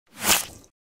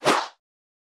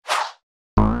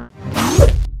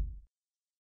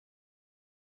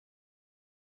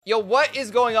Yo, what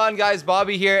is going on, guys?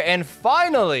 Bobby here, and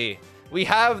finally we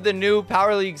have the new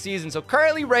Power League season. So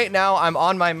currently right now I'm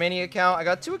on my mini account. I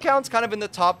got two accounts kind of in the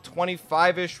top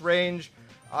 25-ish range.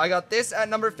 I got this at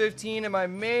number 15 and my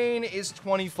main is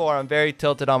 24. I'm very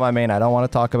tilted on my main. I don't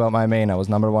want to talk about my main. I was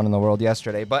 #1 in the world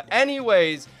yesterday. But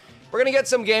anyways, we're going to get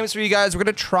some games for you guys. We're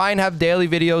going to try and have daily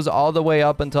videos all the way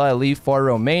up until I leave for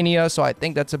Romania. So I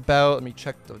think that's about, let me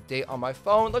check the date on my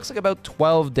phone. Looks like about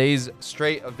 12 days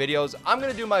straight of videos. I'm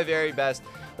going to do my very best,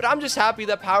 but I'm just happy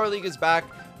that Power League is back.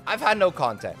 I've had no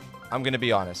content. I'm going to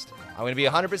be honest. I'm going to be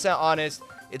 100% honest.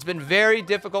 It's been very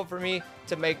difficult for me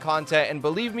to make content, and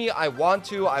believe me, I want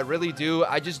to. I really do.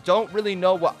 I just don't really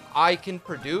know what I can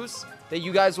produce that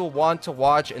you guys will want to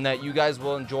watch and that you guys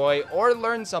will enjoy or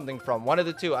learn something from. One of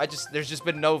the two. There's just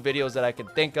been no videos that I could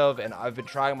think of, and I've been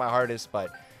trying my hardest, but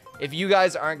if you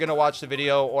guys aren't going to watch the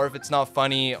video, or if it's not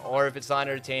funny, or if it's not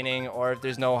entertaining, or if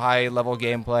there's no high level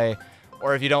gameplay,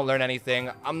 or if you don't learn anything,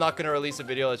 I'm not going to release a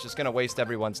video that's just going to waste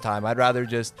everyone's time. I'd rather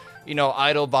just,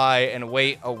 idle by and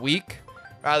wait a week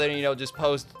rather than, just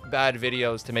post bad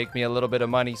videos to make me a little bit of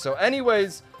money. So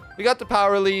anyways, we got the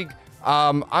Power League.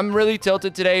 I'm really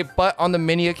tilted today, but on the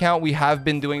mini account, we have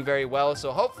been doing very well.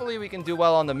 So hopefully we can do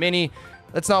well on the mini.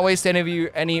 Let's not waste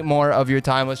any more of your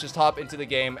time. Let's just hop into the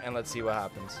game and let's see what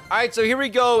happens. All right, so here we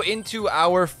go into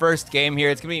our first game here.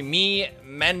 It's going to be me,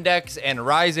 Mendex, and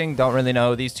Rising. Don't really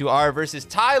know who these two are versus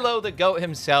Tylo, the GOAT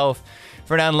himself,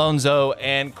 Fernand Lonzo,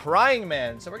 and Crying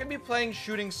Man. So we're going to be playing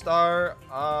Shooting Star.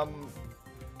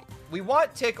 We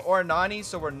want Tick or Nani,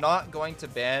 so we're not going to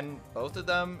ban both of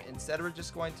them. Instead, we're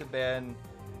just going to ban...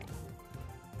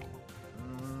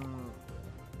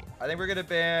 I think we're going to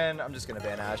ban... I'm just going to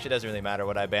ban Ash. It doesn't really matter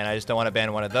what I ban. I just don't want to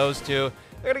ban one of those two.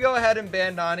 We're going to go ahead and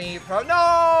ban Nani.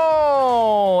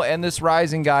 No! And this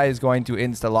Rising guy is going to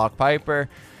insta-lock Piper.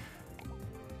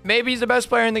 Maybe he's the best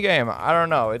player in the game. I don't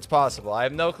know. It's possible. I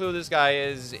have no clue who this guy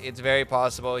is. It's very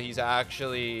possible he's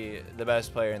actually the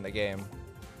best player in the game.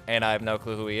 And I have no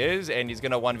clue who he is, and he's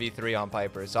going to 1v3 on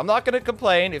Piper. So I'm not going to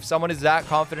complain if someone is that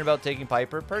confident about taking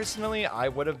Piper. Personally, I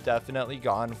would have definitely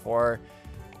gone for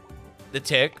the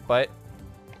Tick, but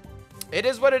it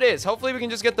is what it is. Hopefully we can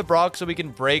just get the Brock so we can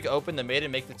break open the mid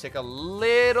and make the Tick a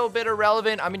little bit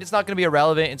irrelevant. I mean, it's not going to be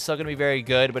irrelevant. It's still going to be very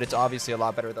good, but it's obviously a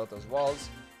lot better without those walls.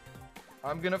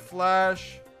 I'm going to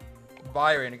flash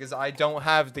Byron because I don't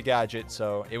have the gadget,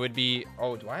 so it would be...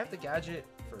 Oh, do I have the gadget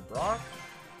for Brock?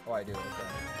 Oh, I do. Okay.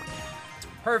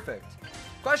 Perfect.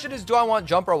 Question is, do I want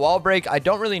jump or wall break? I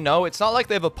don't really know. It's not like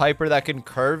they have a Piper that can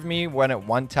curve me when it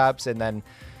one taps and then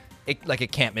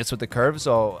it can't miss with the curve.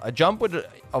 So a jump would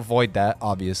avoid that,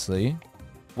 obviously.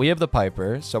 We have the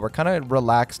Piper, so we're kind of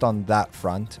relaxed on that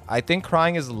front. I think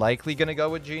Crying is likely going to go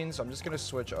with Jean, so I'm just going to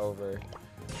switch over.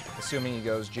 Assuming he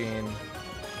goes Jean.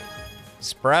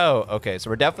 Sprout. Okay, so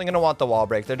we're definitely going to want the wall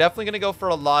break. They're definitely going to go for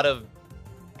a lot of,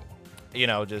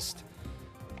 just...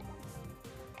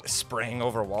 spraying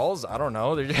over walls. I don't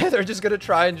know. They're just gonna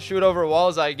try and shoot over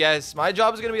walls, I guess. My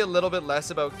job is gonna be a little bit less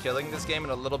about killing this game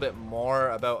and a little bit more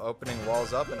about opening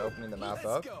walls up and opening the map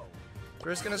up.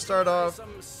 We're just gonna start off,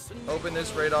 open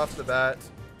this right off the bat.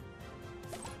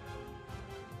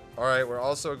 All right, we're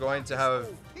also going to have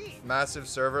massive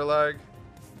server lag.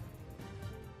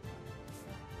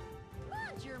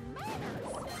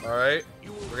 All right,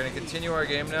 we're gonna continue our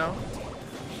game now.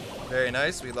 Very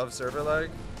nice. We love server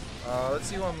lag. Let's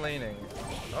see who I'm laning.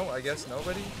 Oh, I guess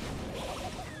nobody.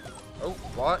 Oh,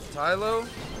 bot, Tylo.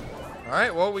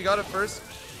 Alright, well, we got a first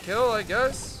kill, I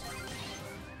guess.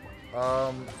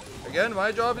 Again,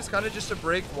 my job is kind of just to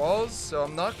break walls, so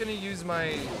I'm not going to use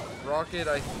my rocket,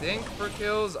 I think, for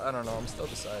kills. I don't know, I'm still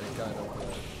deciding, kind of.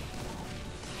 But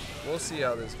we'll see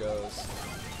how this goes.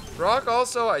 Brock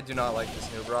also, I do not like this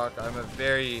new Brock. I'm a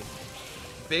very...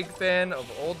 big fan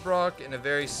of old Brock and a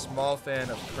very small fan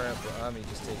of current Brock. Let me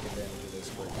just take advantage of this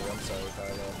quickly. I'm sorry,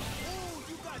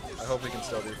 Tylo. I hope we can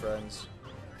still be friends.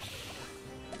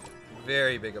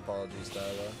 Very big apologies,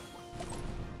 Tylo.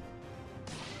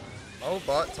 Oh,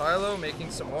 bot Tylo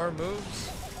making some more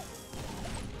moves.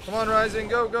 Come on, Rising.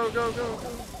 Go, go, go, go,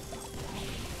 go.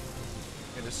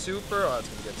 Get a super. Oh, that's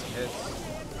going to get some hits.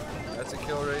 That's a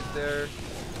kill right there.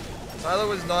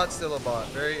 Tylo is not still a bot.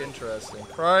 Very interesting.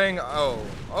 Crying.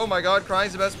 Oh my god.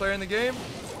 Crying's the best player in the game.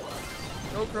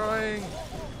 No Crying.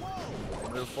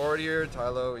 Move forward here.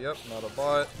 Tylo. Yep. Not a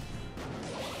bot.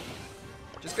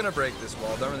 Just gonna break this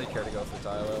wall. Don't really care to go for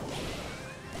Tylo.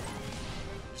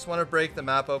 Just want to break the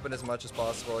map open as much as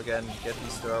possible. Again, get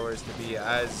these throwers to be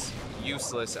as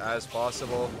useless as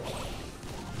possible.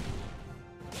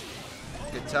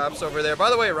 Good taps over there. By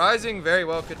the way, Rising very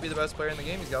well could be the best player in the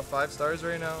game. He's got 5 stars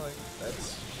right now. Like,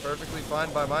 that's perfectly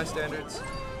fine by my standards.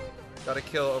 Got a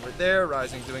kill over there.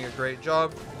 Rising's doing a great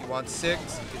job. He wants 6.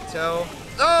 You can tell.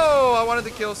 Oh, I wanted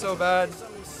to kill so bad.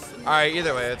 All right,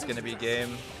 either way, it's going to be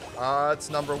game. It's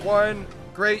number 1.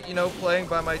 Great, you know, playing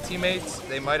by my teammates.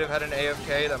 They might have had an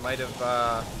AFK. That might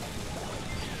have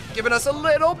given us a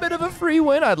little bit of a free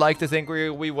win. I'd like to think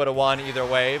we would have won either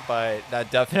way, but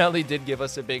that definitely did give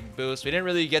us a big boost. We didn't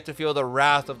really get to feel the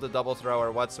wrath of the double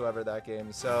thrower whatsoever that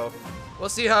game. So we'll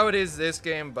see how it is this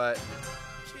game, but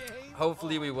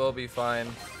hopefully we will be fine.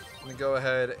 I'm going to go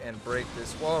ahead and break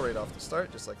this wall right off the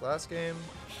start, just like last game.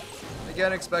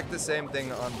 Again, expect the same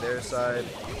thing on their side.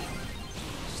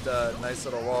 Just a nice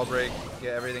little wall break,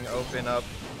 get everything open up.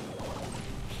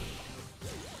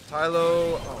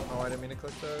 Tylo, oh no, I didn't mean to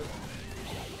click that.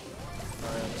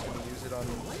 Alright, I'm just going to use it on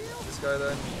this guy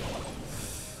then.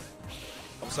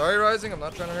 I'm sorry, Rising, I'm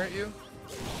not trying to hurt you.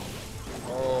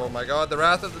 Oh my god, the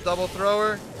wrath of the double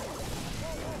thrower.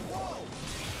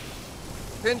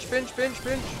 Pinch, pinch, pinch,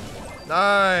 pinch.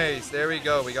 Nice. There we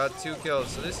go. We got 2 kills.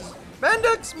 So this is...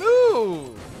 Mendex,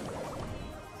 move!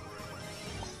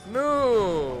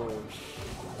 Move!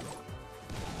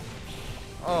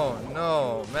 Oh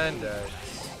no, Mendex.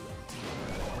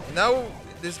 Now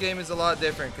this game is a lot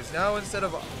different because now instead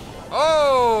of...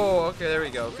 Oh! Okay, there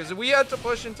we go. Because we had to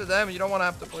push into them. You don't want to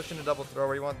have to push into double throw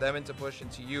where you want them to push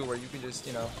into you where you can just,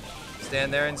 you know,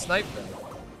 stand there and snipe them.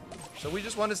 So we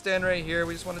just want to stand right here.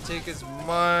 We just want to take as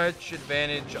much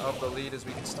advantage of the lead as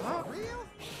we can. Stop.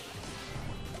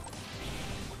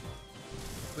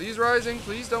 Please, Rising.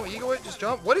 Please don't ego it. Just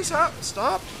jump. What is happening?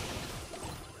 Stop.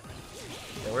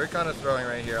 Yeah, we're kind of throwing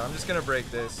right here. I'm just going to break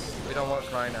this. We don't want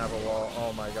Crying to have a wall.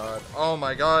 Oh, my God. Oh,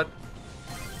 my God.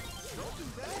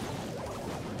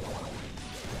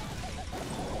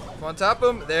 Come on, tap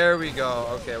him. There we go.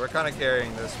 Okay, we're kind of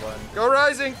carrying this one. Go,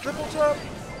 Rising. Triple jump.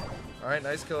 All right,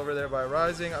 nice kill over there by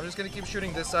Rising. I'm just going to keep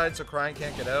shooting this side so Crying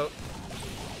can't get out.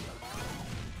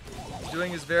 He's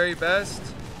doing his very best.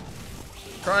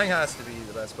 Crying has to be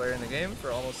the best player in the game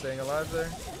for almost staying alive there.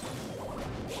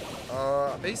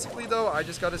 Basically, though, I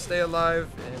just got to stay alive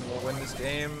and we'll win this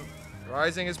game.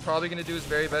 Rising is probably going to do his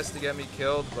very best to get me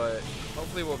killed, but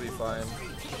hopefully we'll be fine.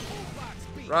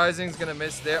 Rising's going to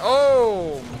miss there.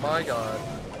 Oh, my God.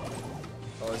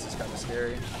 Oh, this is kind of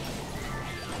scary.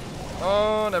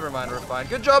 Oh, never mind. We're fine.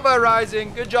 Good job by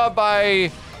Rising. Good job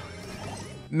by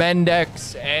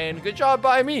Mendex. And good job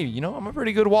by me. You know, I'm a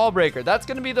pretty good wall breaker. That's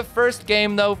going to be the first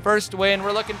game, though. First win.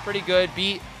 We're looking pretty good.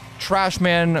 Beat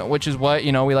Trashman, which is what,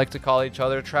 you know, we like to call each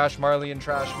other. Trash Marley and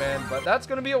Trashman. But that's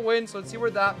going to be a win. So let's see where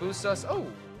that boosts us. Oh,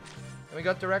 and we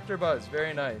got Director Buzz.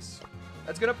 Very nice.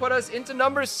 That's going to put us into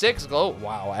number 6. Oh,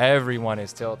 wow. Everyone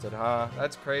is tilted, huh?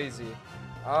 That's crazy.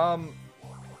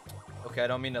 Okay, I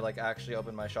don't mean to like actually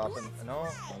open my shop and no,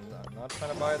 I'm not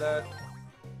trying to buy that.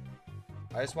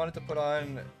 I just wanted to put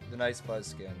on the nice Buzz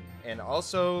skin. And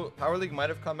also, Powerleague might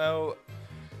have come out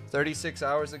 36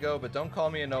 hours ago, but don't call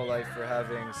me a no-life for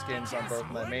having skins on both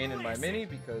my main and my mini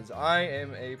because I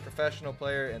am a professional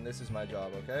player and this is my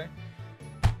job, okay?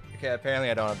 Okay, apparently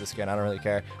I don't have the skin. I don't really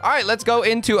care. All right, let's go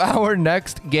into our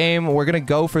next game. We're going to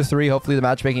go for 3. Hopefully the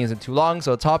matchmaking isn't too long, so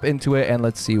let's hop into it and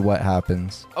let's see what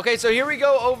happens. Okay, so here we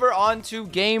go over on to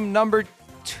game number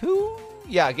 2.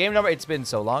 Yeah, game number... It's been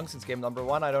so long since game number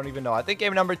 1. I don't even know. I think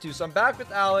game number 2. So I'm back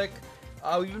with Alec.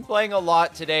 We've been playing a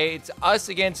lot today. It's us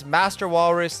against Master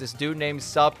Walrus, this dude named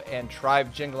Sup, and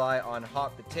Tribe Jinglai on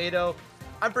Hot Potato.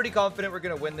 I'm pretty confident we're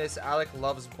going to win this. Alec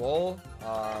loves Bull.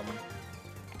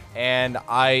 And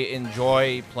I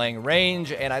enjoy playing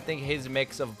range, and I think his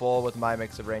mix of Bull with my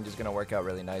mix of range is going to work out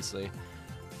really nicely.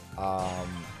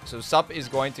 So Sup is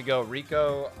going to go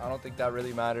Rico. I don't think that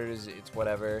really matters. It's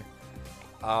whatever.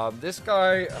 This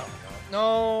guy...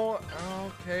 no.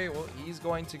 Okay, well, he's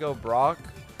going to go Brock.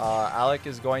 Alec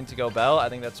is going to go Bell. I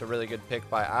think that's a really good pick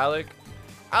by Alec.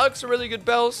 Alec's a really good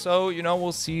Bell, so, you know,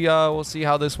 we'll see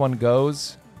how this one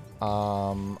goes.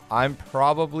 I'm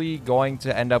probably going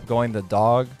to end up going the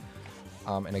dog.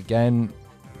 And again,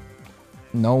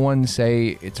 no one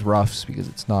say it's Ruffs because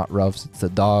it's not Ruffs. It's the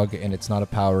dog, and it's not a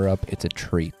power-up. It's a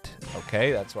treat.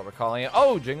 Okay, that's what we're calling it.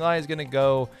 Oh, Jinglai is going to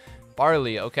go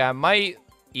Barley. Okay, I might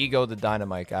ego the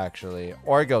Dynamite, actually.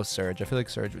 Or go Surge. I feel like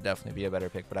Surge would definitely be a better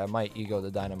pick, but I might ego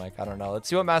the Dynamite. I don't know. Let's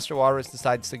see what Master Walrus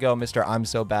decides to go. Mr. I'm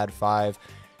So Bad 5.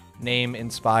 Name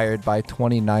inspired by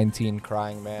 2019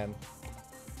 Crying Man.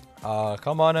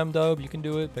 Come on, M-Dub. You can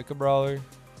do it. Pick a brawler.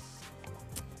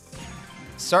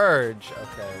 Surge.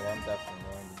 Okay, well, I'm definitely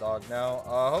going the dog now.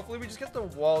 Hopefully we just get the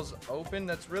walls open.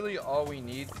 That's really all we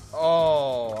need.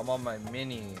 Oh, I'm on my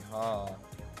mini, huh?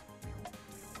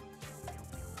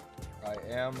 I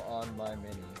am on my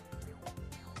mini.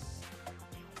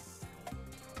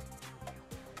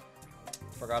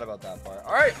 Forgot about that part.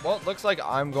 All right, well, looks like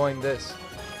I'm going this.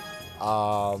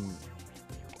 I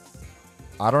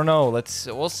don't know.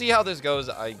 We'll see how this goes,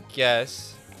 I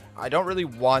guess. I don't really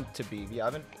want to BB. I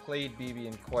haven't played BB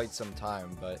in quite some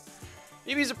time, but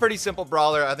BB's a pretty simple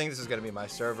brawler. I think this is going to be my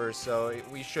server, so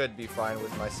we should be fine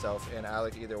with myself and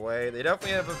Alec either way. They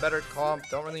definitely have a better comp.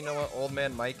 Don't really know what Old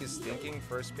Man Mike is thinking.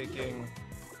 First picking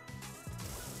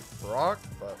Brock,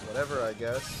 but whatever, I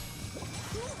guess.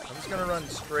 I'm just going to run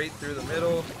straight through the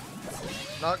middle.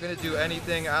 Not going to do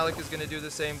anything. Alec is going to do the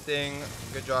same thing.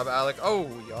 Good job, Alec. Oh,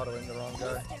 we auto-aimed the wrong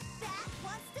guy.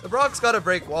 The Brock's got to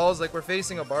break walls. Like, we're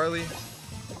facing a Barley.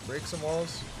 Break some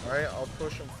walls. All right, I'll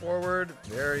push him forward.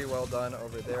 Very well done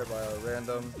over there by our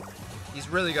random. He's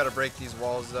really got to break these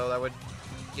walls, though. That would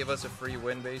give us a free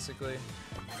win, basically.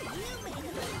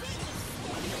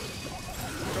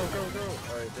 Go, go, go.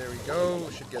 All right, there we go.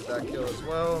 Should get that kill as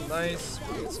well. Nice.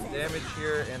 We'll get some damage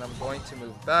here, and I'm going to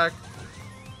move back.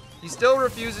 He still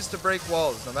refuses to break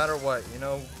walls, no matter what. You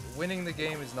know, winning the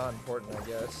game is not important, I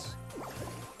guess.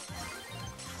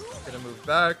 Gonna move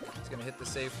back. He's gonna hit the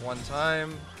safe one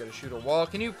time. Gotta shoot a wall.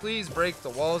 Can you please break the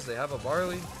walls? They have a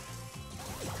Barley.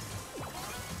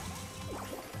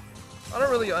 I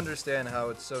don't really understand how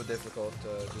it's so difficult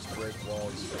to just break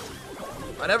walls.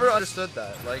 I never understood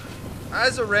that. Like,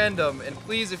 as a random, and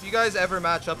please, if you guys ever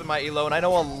match up in my elo, and I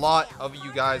know a lot of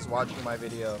you guys watching my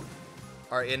video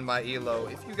are in my elo.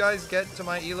 If you guys get to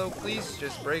my elo, please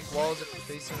just break walls if you're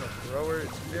facing a thrower.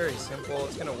 It's very simple.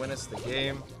 It's gonna win us the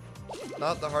game.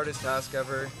 Not the hardest task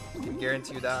ever. I can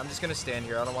guarantee you that. I'm just gonna stand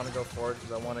here. I don't want to go forward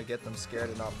because I want to get them scared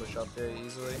and not push up very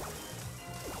easily.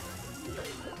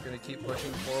 Gonna keep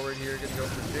pushing forward here. Gonna go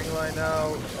for Jing line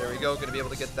now. There we go. Gonna be able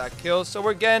to get that kill. So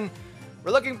we're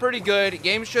looking pretty good.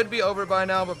 Game should be over by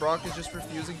now, but Brock is just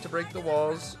refusing to break the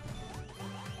walls.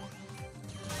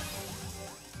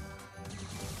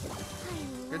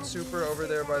 Good super over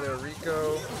there by their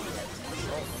Rico.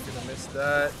 Oh, I'm gonna miss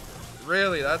that.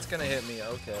 Really? That's gonna hit me.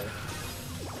 Okay.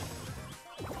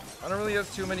 I don't really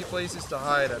have too many places to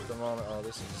hide at the moment. Oh,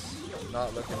 this is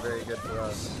not looking very good for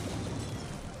us.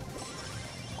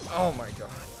 Oh my god.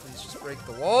 Please just break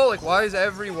the wall. Like, why is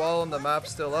every wall on the map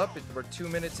still up? We're 2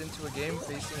 minutes into a game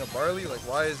facing a Barley. Like,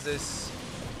 why is this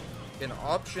an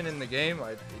option in the game?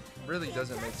 It really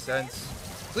doesn't make sense.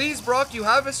 Please, Brock, you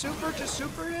have a super. Just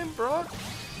super him, Brock.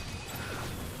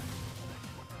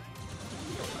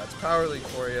 That's Powerleague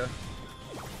for you.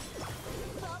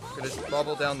 Gonna just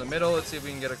bubble down the middle. Let's see if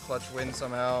we can get a clutch win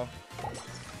somehow.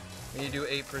 We need to do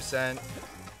 8%.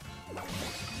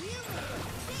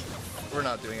 We're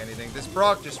not doing anything. This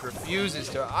Brock just refuses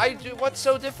to. What's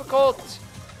so difficult?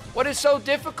 What is so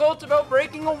difficult about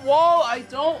breaking a wall? I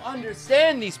don't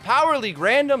understand. These Powerleague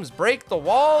randoms break the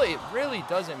wall. It really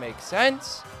doesn't make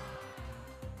sense.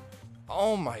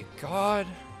 Oh my god.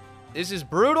 This is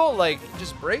brutal. Like,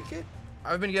 just break it.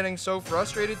 I've been getting so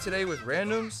frustrated today with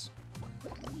randoms.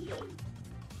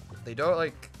 They don't,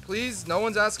 like, please, no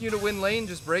one's asking you to win lane.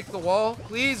 Just break the wall.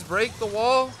 Please break the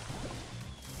wall.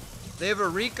 They have a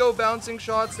Rico bouncing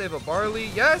shots. They have a Barley.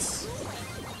 Yes.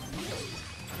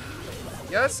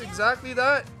 Yes, exactly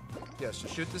that. Yes,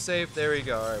 just shoot the safe. There we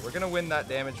go. All right, we're going to win that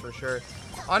damage for sure.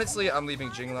 Honestly, I'm leaving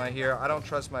Jinglai here. I don't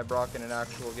trust my Brock in an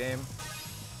actual game.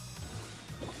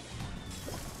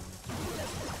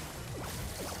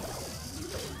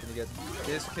 Gonna get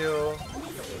this kill.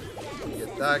 Gonna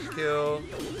get that kill.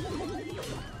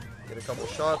 Get a couple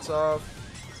shots off.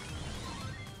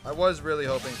 I was really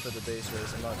hoping for the base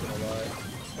race, I'm not gonna lie.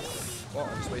 Well,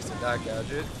 I just wasted that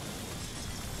gadget.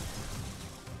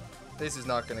 This is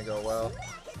not gonna go well.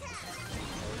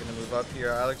 We're gonna move up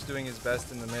here. Alec's doing his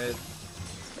best in the mid.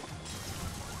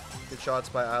 Good shots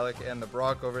by Alec and the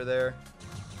Brock over there.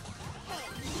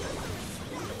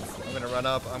 I'm gonna run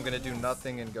up. I'm gonna do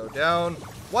nothing and go down.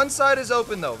 One side is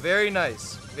open though. Very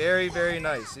nice. Very, very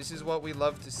nice. This is what we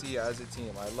love to see as a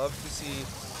team. I love to see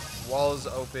walls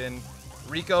open.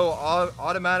 Rico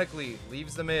automatically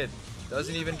leaves the mid.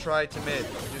 Doesn't even try to mid.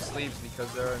 He just leaves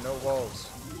because there are no walls.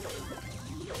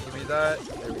 Give me that.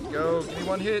 There we go. Give me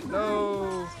one hit.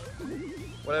 No.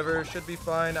 Whatever. Should be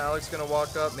fine. Alec's going to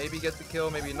walk up. Maybe get the kill.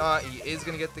 Maybe not. He is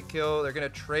going to get the kill. They're going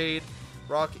to trade.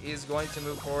 Brock is going to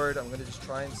move forward. I'm going to just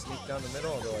try and sneak down the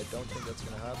middle, although I don't think that's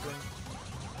going to happen.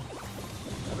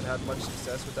 Haven't had much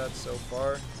success with that so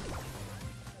far.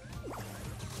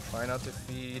 Try not to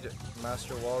feed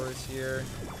Master Walrus here.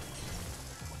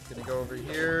 Gonna go over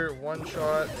here. One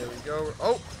shot. There we go.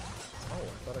 Oh! Oh,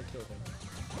 I thought I killed him.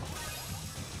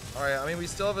 Alright, I mean, we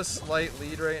still have a slight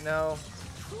lead right now.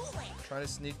 Trying to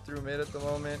sneak through mid at the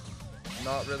moment.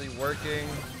 Not really working.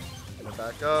 Gonna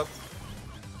back up.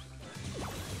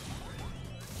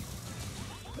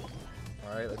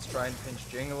 Alright, let's try and pinch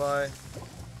Jinglai.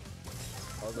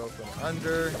 I'll go from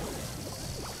under.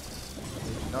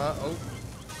 Not. Oh.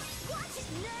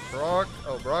 Brock.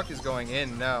 Oh, Brock is going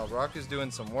in now. Brock is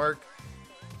doing some work.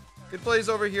 Good plays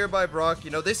over here by Brock.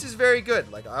 You know, this is very good.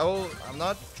 Like, I'm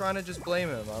not trying to just blame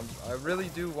him. I really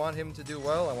do want him to do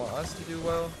well. I want us to do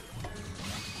well.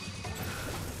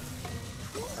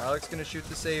 Alex gonna shoot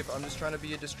the save. I'm just trying to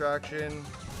be a distraction.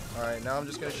 Alright, now I'm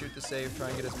just gonna shoot the save, try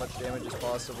and get as much damage as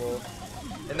possible.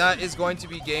 And that is going to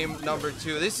be game number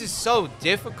 2. This is so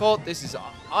difficult. This is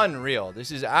unreal. This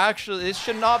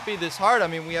should not be this hard. I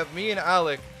mean, we have me and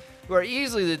Alec, who are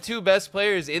easily the 2 best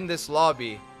players in this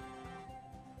lobby.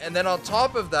 And then on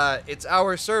top of that, it's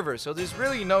our server. So there's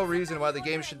really no reason why the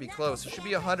game should be close. It should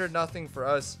be 100-0 for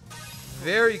us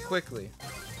very quickly.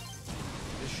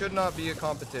 This should not be a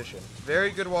competition.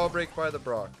 Very good wall break by the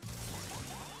Brock.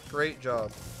 Great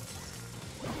job.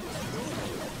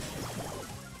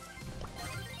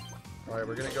 Alright,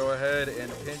 we're going to go ahead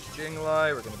and pinch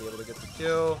Jinglai. We're going to be able to get the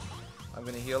kill. I'm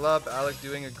going to heal up. Alec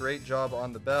doing a great job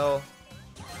on the bell.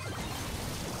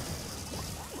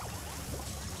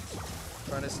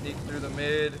 Trying to sneak through the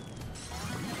mid.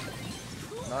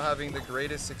 Not having the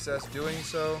greatest success doing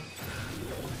so.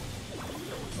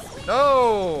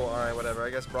 No! Alright, whatever. I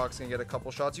guess Brock's going to get a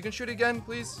couple shots. You can shoot again,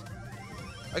 please.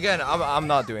 Again, I'm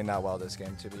not doing that well this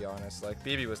game, to be honest. Like,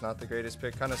 BB was not the greatest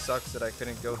pick. Kind of sucks that I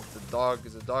couldn't go with the dog,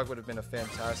 because the dog would have been a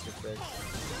fantastic pick.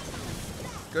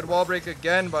 Good wall break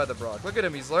again by the Brock. Look at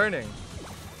him, he's learning.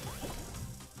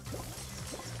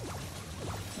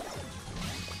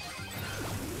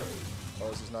 Oh,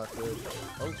 this is not good.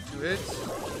 Oh, 2 hits.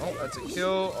 Oh, that's a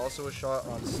kill. Also a shot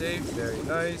on safe. Very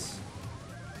nice.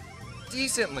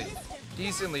 Decent lead.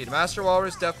 Decent lead. Master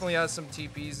Walrus definitely has some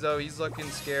TPs, though. He's looking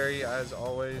scary, as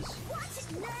always.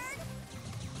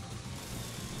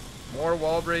 More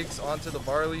wall breaks onto the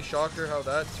Barley. Shocker how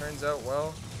that turns out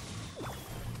well.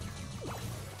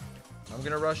 I'm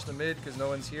going to rush the mid because no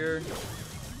one's here.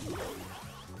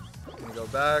 I'm going to go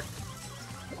back.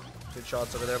 Good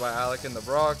shots over there by Alec and the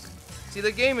Brock. See,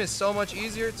 the game is so much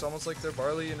easier. It's almost like their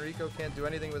Barley and Rico can't do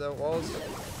anything without walls.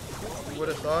 Who would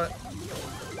have thought?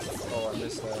 Oh, I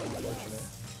missed that. Unfortunate.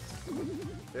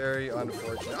 Very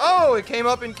unfortunate. Oh, it came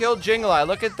up and killed Jinglai.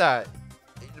 Look at that.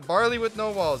 Barley with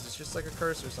no walls. It's just like a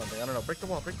curse or something. I don't know. Break the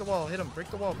wall. Break the wall. Hit him.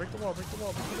 Break the wall. Break the wall. Break the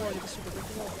wall. Break the wall. You can super break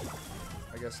the wall.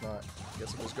 I guess not. I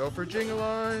guess we'll just go for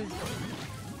Jinglai.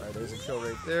 Alright, there's a kill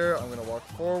right there. I'm going to walk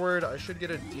forward. I should get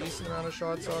a decent amount of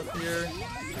shots off here.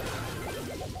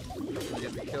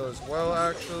 Get the kill as well,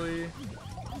 actually.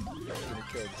 I'm going to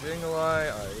kill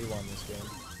Jinglai. Alright, he won this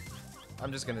game.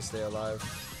 I'm just going to stay alive.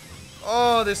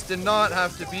 Oh, this did not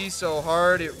have to be so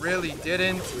hard. It really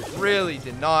didn't. It really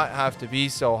did not have to be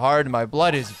so hard. My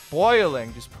blood is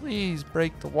boiling. Just please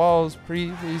break the walls.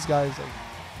 Please, guys. Like,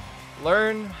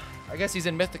 learn. I guess he's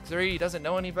in Mythic 3. He doesn't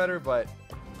know any better, but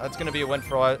that's going to be a win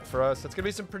for us. That's going to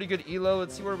be some pretty good elo.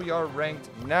 Let's see where we are ranked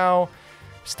now.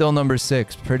 Still number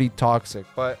 6. Pretty toxic.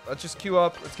 But let's just queue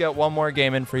up. Let's get one more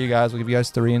game in for you guys. We'll give you guys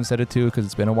 3 instead of 2 because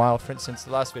it's been a while since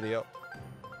the last video.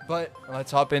 But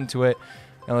let's hop into it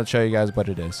and let's show you guys what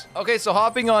it is. Okay, so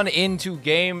hopping on into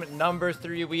game number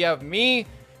 3, we have me,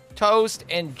 Toast,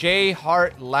 and J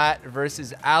Heart Lat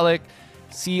versus Alec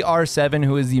CR7,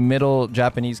 who is the middle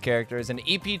Japanese character, is an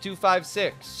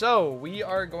EP256. So we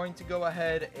are going to go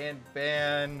ahead and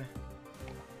ban.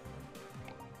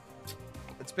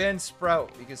 Let's ban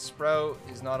Sprout because Sprout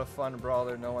is not a fun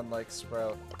brawler. No one likes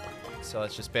Sprout. So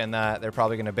let's just ban that. They're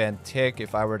probably going to ban Tick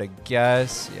if I were to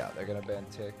guess. Yeah, they're going to ban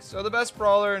Tick. So the best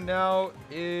brawler now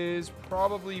is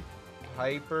probably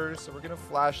Piper. So we're going to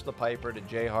flash the Piper to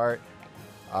J Heart.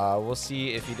 We'll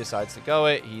see if he decides to go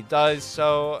it. He does.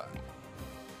 So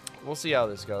we'll see how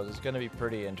this goes. It's going to be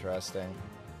pretty interesting.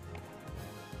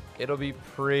 It'll be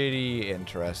pretty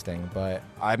interesting, but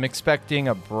I'm expecting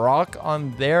a Brock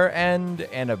on their end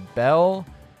and a Bell.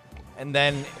 And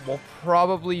then we'll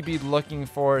probably be looking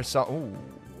for some... Ooh,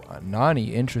 a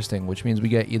Nani. Interesting, which means we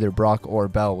get either Brock or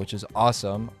Bell, which is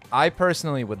awesome. I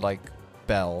personally would like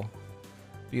Bell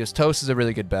because Toast is a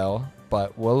really good Bell,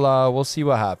 but we'll see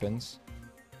what happens.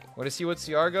 I'm going to see what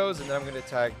CR goes, and then I'm going to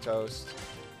tag Toast.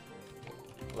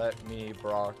 Let me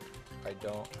Brock. I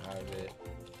don't have it.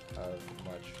 Have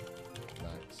much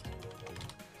next,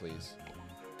 please.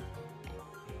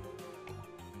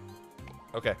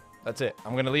 Okay, that's it.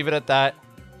 I'm gonna leave it at that.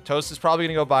 Toast is probably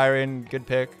gonna go Byron. Good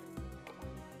pick.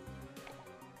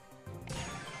 I'm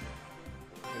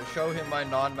gonna show him my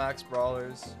non-max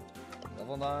brawlers.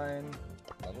 Level 9,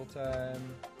 level 10.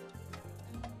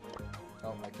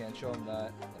 Oh, I can't show him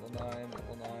that. Level 9,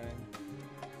 level 9.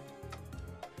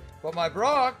 But my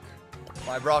Brock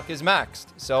My Brock is maxed,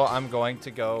 so I'm going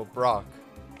to go Brock.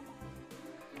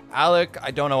 Alec,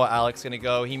 I don't know what Alec's going to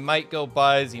go. He might go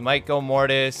Buzz. He might go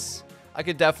Mortis. I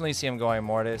could definitely see him going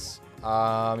Mortis.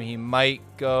 He might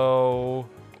go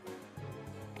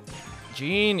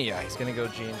Gene. Yeah, he's going to go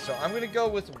Gene. So I'm going to go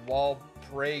with Wall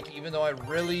Break, even though I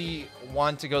really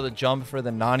want to go the jump for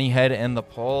the Nani head and the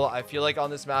pull. I feel like on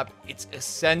this map, it's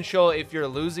essential if you're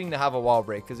losing to have a wall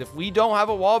break. Because if we don't have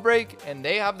a wall break and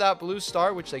they have that blue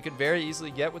star, which they could very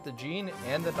easily get with the Gene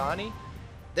and the Nani,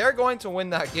 they're going to win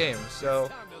that game.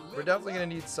 So we're definitely going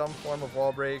to need some form of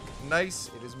wall break. Nice.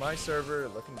 It is my server,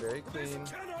 looking very clean.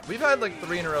 We've had like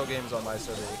 3 in a row games on my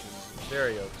server, which is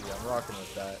very OP. I'm rocking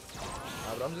with that.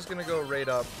 But I'm just going to go right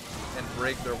up and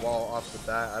break their wall off the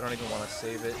bat. I don't even want to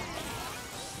save it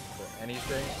for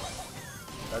anything.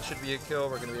 That should be a kill.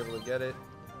 We're going to be able to get it.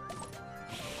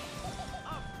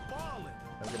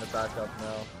 I'm going to back up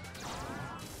now.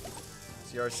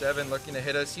 CR7 looking to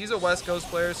hit us. He's a West Coast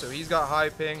player, so he's got high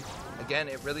ping. Again,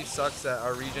 it really sucks that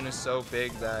our region is so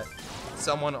big that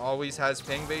someone always has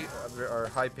ping or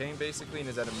high ping basically and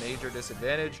is at a major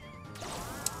disadvantage.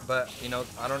 But, you know,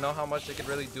 I don't know how much they could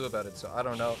really do about it, so I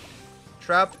don't know.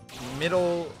 Trapped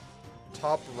middle,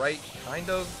 top right, kind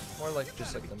of. More like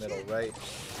just like the middle right.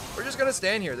 We're just going to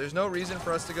stand here. There's no reason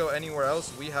for us to go anywhere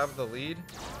else. We have the lead.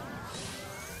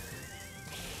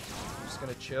 Just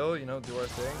going to chill, you know, do our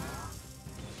thing.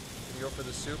 Go for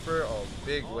the super. Oh,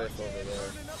 big whiff over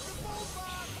there.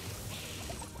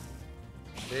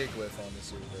 Big whiff on the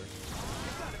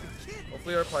super.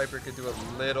 Hopefully our Piper could do a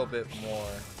little bit more,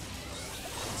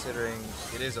 considering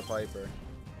it is a Piper.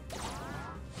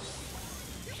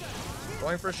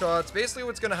 Going for shots. Basically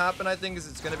what's going to happen, I think, is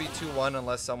it's going to be 2-1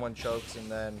 unless someone chokes,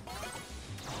 and then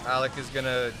Alec is going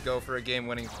to go for a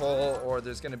game-winning pull, or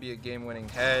there's going to be a game-winning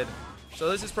head. So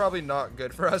this is probably not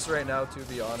good for us right now, to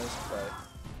be honest, but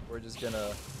we're just going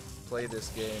to play this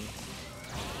game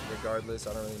regardless.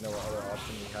 I don't really know what other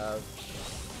option we have.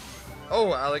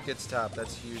 Oh, Alec gets tapped.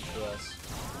 That's huge for us.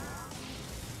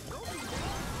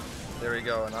 There we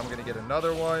go, and I'm going to get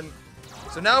another one.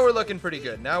 So now we're looking pretty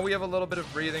good. Now we have a little bit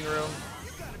of breathing room.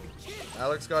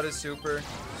 Alec's got his super.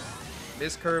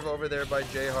 Miss curve over there by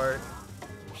J-Heart.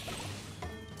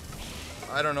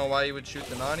 I don't know why he would shoot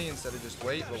the Nani instead of just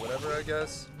wait, but whatever, I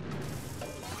guess.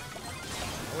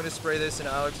 I'm going to spray this in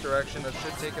Alec's direction. That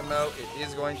should take him out. It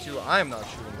is going to. I am not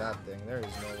shooting that thing. There is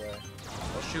no way.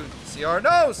 I'll shoot CR.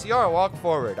 No! CR, walk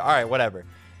forward. All right, whatever.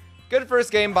 Good first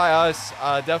game by us.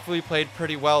 Definitely played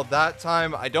pretty well that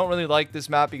time. I don't really like this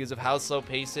map because of how slow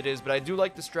paced it is, but I do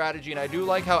like the strategy, and I do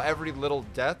like how every little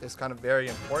death is kind of very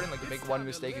important. Like, you make one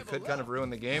mistake, it could kind of ruin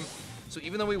the game. So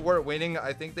even though we weren't winning,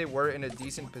 I think they were in a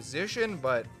decent position,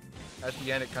 but at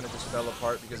the end, it kind of just fell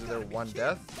apart because of their one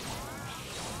death.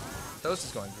 Toast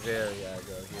is going very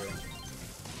aggro here.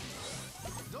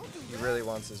 He really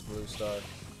wants his blue star.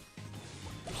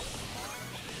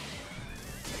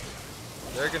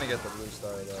 They're going to get the blue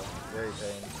star, though. Very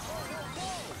pain.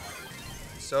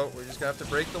 So, we're just going to have to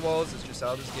break the walls. It's just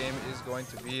how this game is going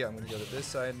to be. I'm going to go to this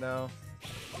side now.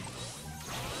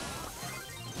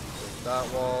 Break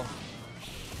that wall.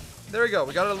 There we go.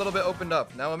 We got it a little bit opened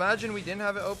up. Now, imagine we didn't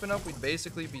have it open up. We'd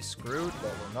basically be screwed,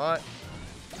 but we're not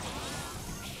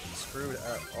screwed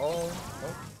at all.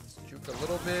 Oh, let's juke a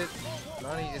little bit.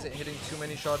 Nani isn't hitting too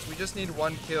many shots. We just need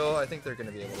one kill. I think they're going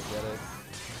to be able to get it.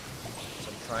 So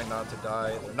I'm trying not to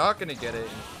die. They're not going to get it.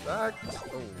 In fact,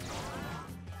 oh,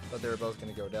 but they were both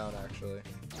going to go down, actually.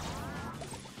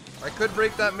 I could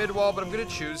break that mid wall, but I'm going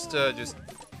to choose to just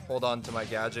hold on to my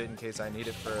gadget in case I need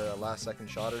it for a last second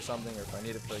shot or something, or if I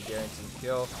need it for a guaranteed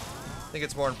kill. I think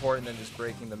it's more important than just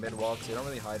breaking the mid wall because they don't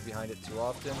really hide behind it too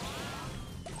often.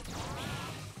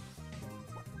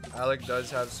 Alec does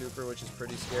have super, which is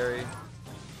pretty scary.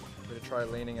 I'm going to try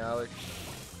laning Alec.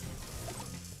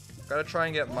 Gotta try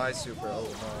and get my super. Oh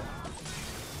no.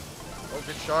 Oh,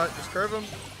 good shot. Just curve him.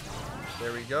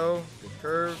 There we go. Good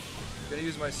curve. Gonna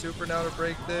use my super now to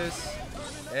break this.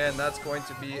 And that's going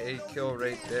to be a kill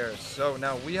right there. So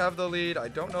now we have the lead. I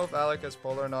don't know if Alec has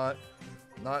pull or not.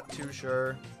 Not too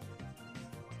sure.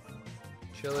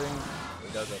 Chilling.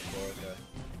 He does have pull, okay.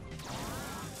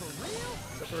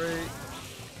 Separate.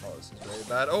 Oh, this is very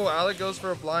bad. Oh, Alec goes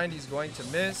for a blind. He's going to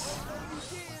miss.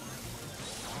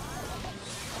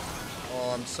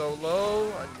 Oh, I'm so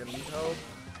low. I'm gonna need help.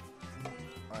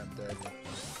 I'm dead.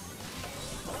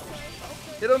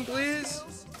 Hit him, please.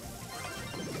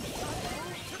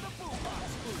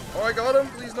 Oh, I got him.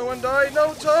 Please, no one die.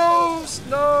 No, Toast.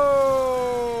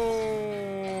 No.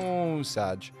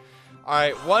 Sag. All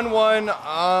right, 1-1.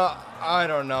 I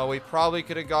don't know. We probably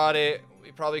could have got it.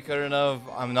 We probably couldn't have.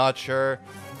 I'm not sure.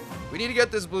 We need to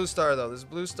get this blue star, though. This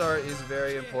blue star is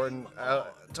very important.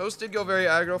 Toast did go very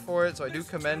aggro for it, so I do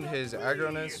commend his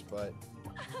aggroness, but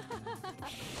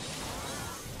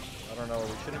I don't know. We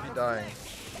shouldn't be dying.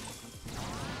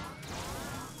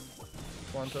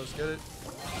 Come on, Toast, get it.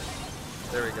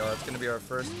 There we go. That's going to be our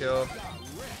first kill.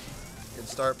 Good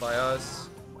start by us.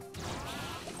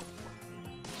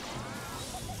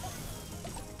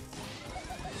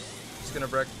 Just going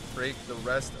to break the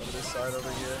rest of this side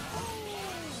over here.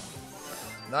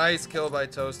 Nice kill by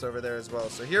Toast over there as well.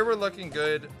 So here we're looking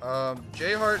good.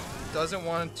 J-Heart doesn't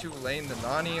want to lane the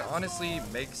Nani. Honestly,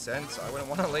 makes sense. I wouldn't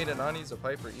want to lane a Nani as a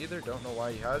Piper either. Don't know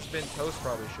why he has been. Toast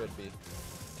probably should be,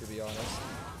 to be honest.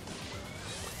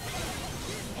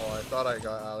 Oh, I thought I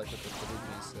got Alec with the blue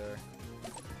piece there.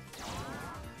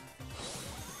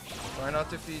 Try not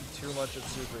to feed too much of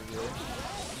super here.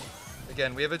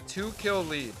 Again, we have a 2-kill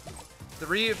lead.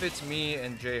 3 if it's me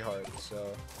and J-Heart,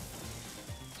 so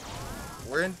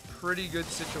we're in pretty good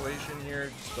situation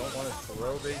here. Just don't want to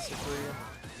throw, basically.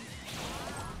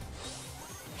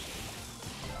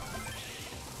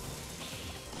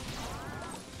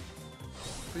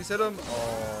 Please hit him.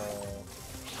 Oh.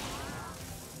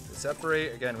 To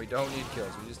separate. Again, we don't need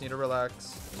kills. We just need to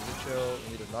relax. We need to chill.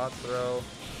 We need to not throw.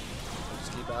 We'll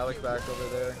just keep Alec back over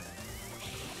there.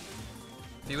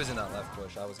 If he was in that left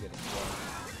push, I was getting blocked.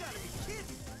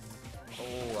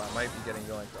 Oh, I might be getting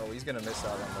going. Oh, he's going to miss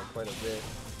out on like quite a bit.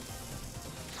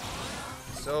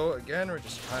 So, again, we're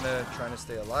just kind of trying to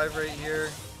stay alive right here.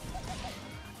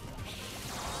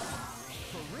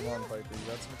 Come on, Piper. You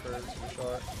got some curves. Good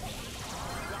shot.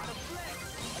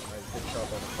 Alright, good shot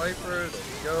by the Piper. There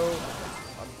we go.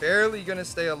 I'm barely going to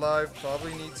stay alive.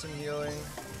 Probably need some healing.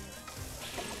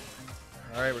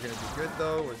 Alright, we're going to do good,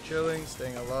 though. We're chilling,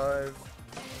 staying alive.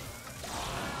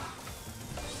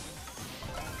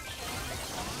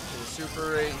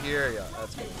 Super right here. Yeah,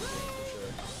 that's going to be good for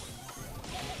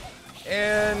sure.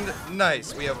 And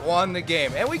nice. We have won the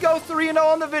game. And we go 3-0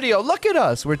 on the video. Look at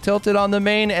us. We're tilted on the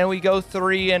main, and we go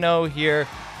 3-0 here.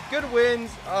 Good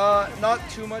wins. Not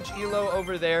too much elo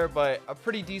over there, but a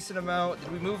pretty decent amount.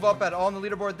 Did we move up at all on the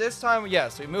leaderboard this time?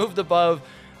 Yes, we moved above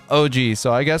OG.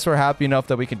 So I guess we're happy enough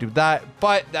that we can do that.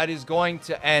 But that is going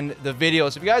to end the video.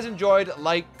 So if you guys enjoyed,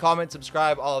 like, comment,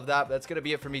 subscribe, all of that. That's going to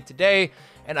be it for me today.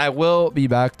 And I will be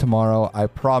back tomorrow, I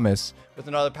promise, with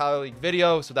another Powerleague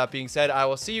video. So that being said, I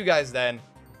will see you guys then.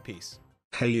 Peace.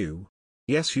 Hey you.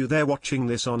 Yes, you there watching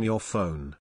this on your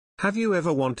phone. Have you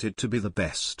ever wanted to be the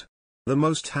best, the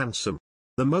most handsome,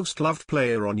 the most loved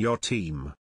player on your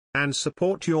team, and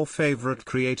support your favorite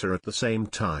creator at the same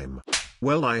time?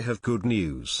 Well, I have good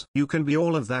news. You can be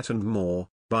all of that and more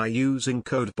by using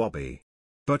code Bobby.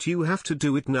 But you have to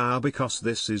do it now because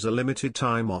this is a limited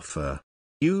time offer.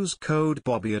 Use code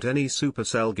Bobby at any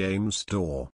Supercell game store.